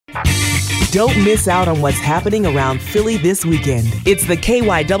Don't miss out on what's happening around Philly this weekend. It's the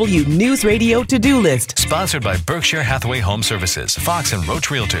KYW Newsradio To-Do List. Sponsored by Berkshire Hathaway Home Services, Fox and Roach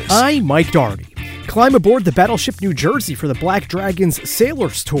Realtors. I'm Mike Dougherty. Climb aboard the Battleship, New Jersey for the Black Dragons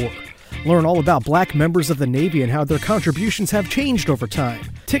Sailors Tour. Learn all about black members of the Navy and how their contributions have changed over time.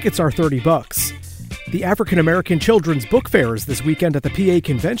 Tickets are $30. The African American Children's Book Fair is this weekend at the PA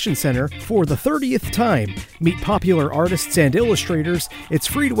Convention Center for the 30th time. Meet popular artists and illustrators. It's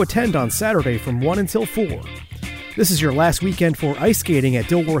free to attend on Saturday from 1 until 4. This is your last weekend for ice skating at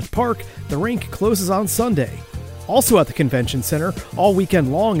Dilworth Park. The rink closes on Sunday. Also at the Convention Center, all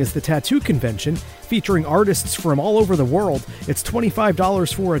weekend long is the Tattoo Convention, featuring artists from all over the world. It's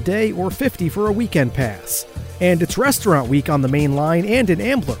 $25 for a day or $50 for a weekend pass. And it's Restaurant Week on the main line and in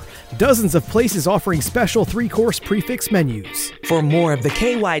Ambler. Dozens of places offering special 3-course prefix menus. For more of the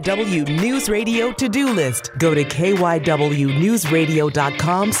KYW Newsradio To-Do List, go to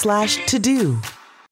KYWNewsRadio.com/to-do.